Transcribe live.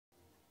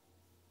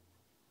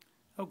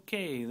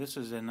Okay, this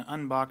is an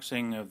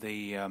unboxing of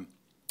the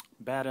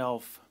Bad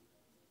Elf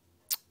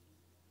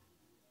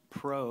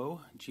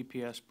Pro,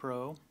 GPS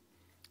Pro,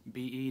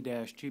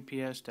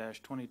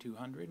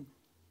 BE-GPS-2200.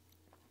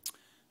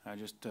 I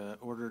just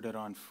ordered it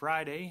on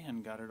Friday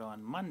and got it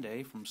on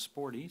Monday from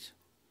Sporty's.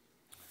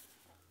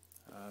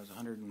 It was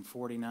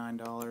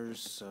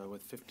 $149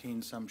 with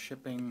 15 some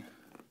shipping.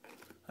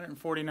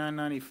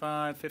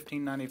 $149.95,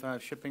 $15.95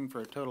 shipping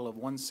for a total of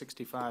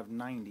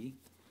 $165.90.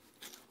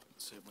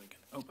 Let's see if we can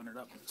open it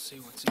up and see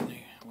what's in there.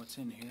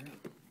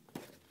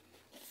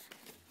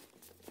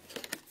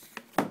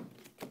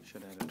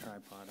 Should have had a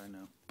tripod, I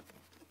know.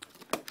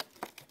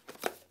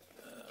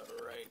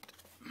 Alright.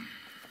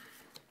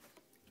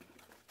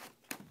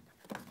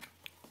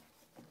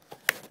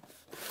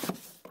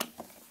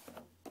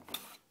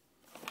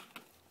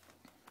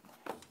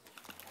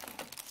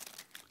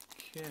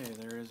 Okay,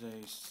 there is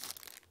a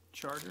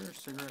charger,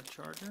 cigarette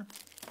charger.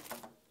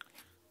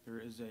 There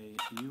is a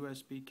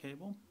USB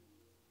cable.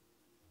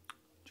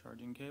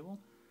 Charging cable,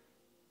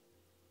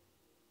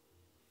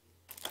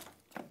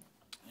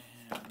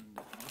 and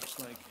it looks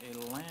like a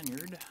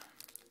lanyard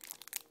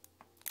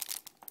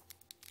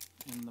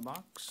in the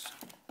box.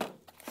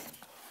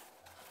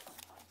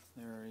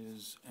 There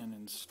is an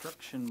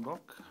instruction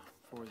book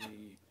for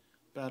the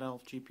Bad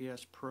Elf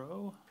GPS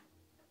Pro,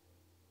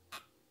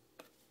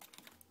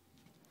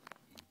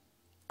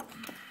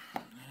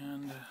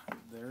 and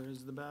there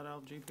is the Bad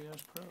Elf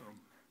GPS Pro.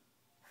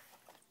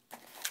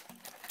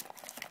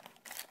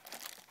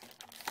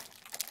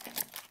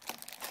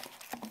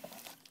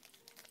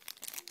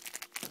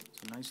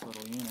 Nice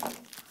little unit,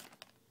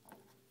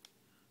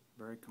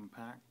 very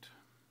compact.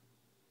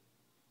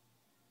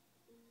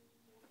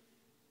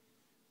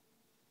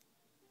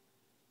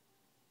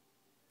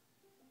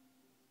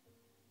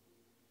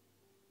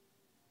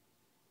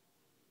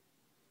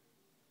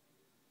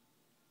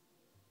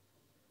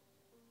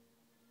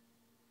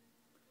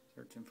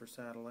 Searching for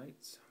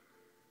satellites.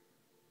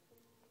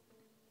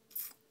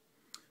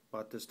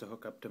 Bought this to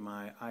hook up to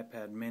my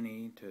iPad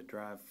mini to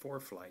drive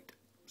ForeFlight,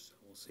 so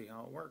we'll see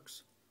how it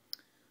works.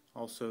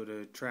 Also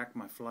to track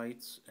my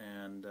flights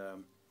and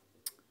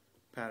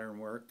pattern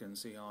work and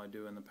see how I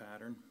do in the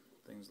pattern,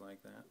 things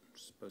like that.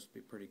 It's supposed to be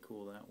pretty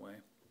cool that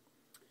way.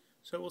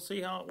 So we'll see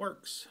how it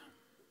works.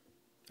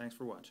 Thanks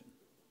for watching.